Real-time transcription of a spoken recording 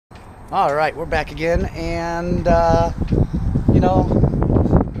All right, we're back again, and you know,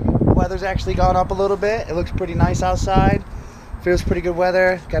 weather's actually gone up a little bit. It looks pretty nice outside. Feels pretty good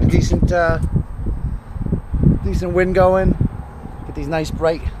weather. Got a decent wind going. Get these nice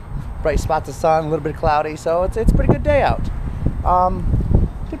bright spots of sun. A little bit cloudy, so it's a pretty good day out.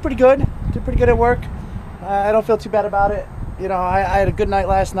 Did pretty good. Did pretty good at work. I don't feel too bad about it. You know, I had a good night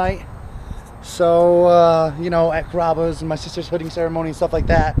last night. So you know, at Carrabba's and my sister's hooding ceremony and stuff like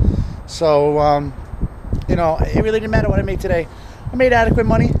that. So you know, it really didn't matter what I made today. I made adequate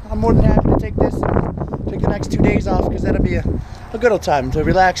money. I'm more than happy to take this and take the next 2 days off, because that'll be a good old time to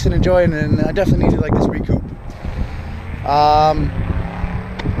relax and enjoy, and I definitely needed like this recoup.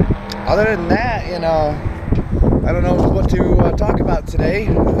 Other than that, you know, I don't know what to talk about today.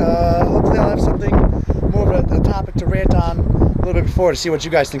 Hopefully I'll have something more of a topic to rant on a little bit before, to see what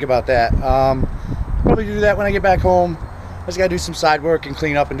you guys think about that. Probably do that when I get back home. I just gotta do some side work and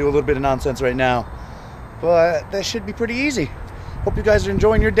clean up and do a little bit of nonsense right now, but that should be pretty easy. Hope you guys are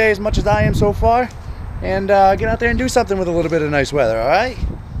enjoying your day as much as I am so far, and get out there and do something with a little bit of nice weather. All right,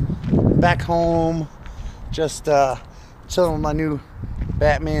 back home, just chilling with my new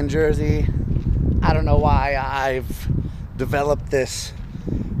Batman jersey. I don't know why I've developed this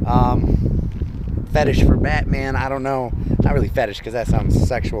fetish for Batman. I don't know, not really fetish, because that sounds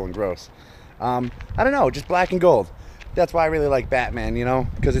sexual and gross. I don't know, just black and gold. That's why I really like Batman, you know,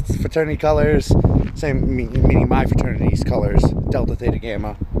 because it's fraternity colors, same meaning my fraternity's colors, Delta, Theta,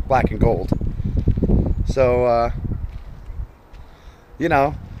 Gamma, black and gold. So you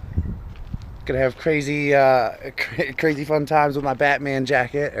know, gonna have crazy crazy fun times with my Batman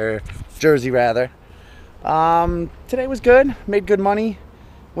jacket, or jersey rather. Today was good, made good money.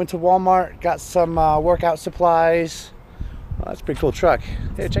 Went to Walmart, got some workout supplies. Oh, that's a pretty cool truck.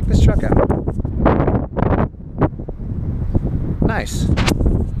 Hey, check this truck out. Nice.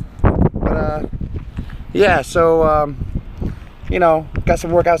 But yeah, so you know, got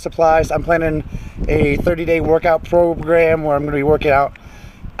some workout supplies. I'm planning a 30-day workout program where I'm going to be working out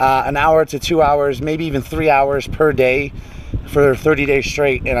an hour to 2 hours, maybe even 3 hours per day for 30 days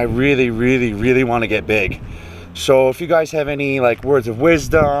straight, and I really want to get big. So if you guys have any like words of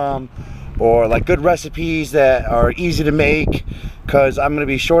wisdom or like good recipes that are easy to make, because I'm going to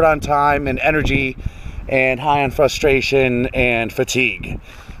be short on time and energy and high on frustration and fatigue.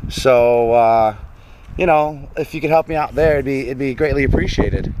 So you know, if you could help me out there, it'd be greatly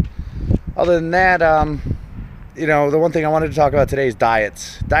appreciated. Other than that, you know, the one thing I wanted to talk about today is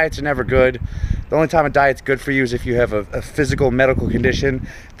diets. Diets are never good. The only time a diet's good for you is if you have a physical medical condition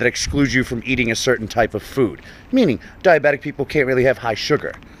that excludes you from eating a certain type of food. Meaning, diabetic people can't really have high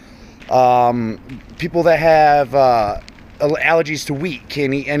sugar. People that have allergies to wheat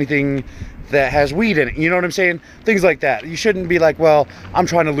can't eat anything that has wheat in it. You know what I'm saying? Things like that. You shouldn't be like, well, I'm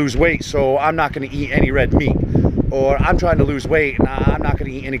trying to lose weight, so I'm not going to eat any red meat. Or I'm trying to lose weight, and I'm not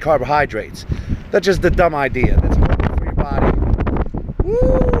going to eat any carbohydrates. That's just a dumb idea. That's horrible for your body.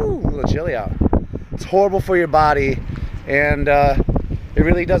 Woo! A little chilly out. It's horrible for your body, and it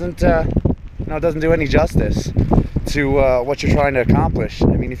really doesn't, you know, it doesn't do any justice to what you're trying to accomplish. I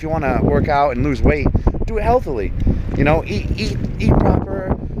mean, if you want to work out and lose weight, do it healthily. You know, eat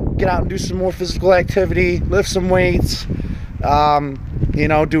proper. Get out and do some more physical activity. Lift some weights. You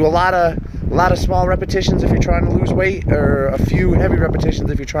know, do a lot of small repetitions if you're trying to lose weight, or a few heavy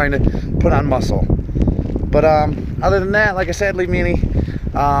repetitions if you're trying to put on muscle. But other than that, like I said, leave me any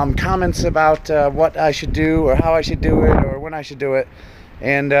comments about what I should do, or how I should do it, or when I should do it.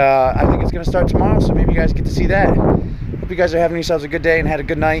 And I think it's going to start tomorrow, so maybe you guys get to see that. Hope you guys are having yourselves a good day and had a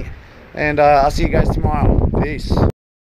good night. And I'll see you guys tomorrow. Peace.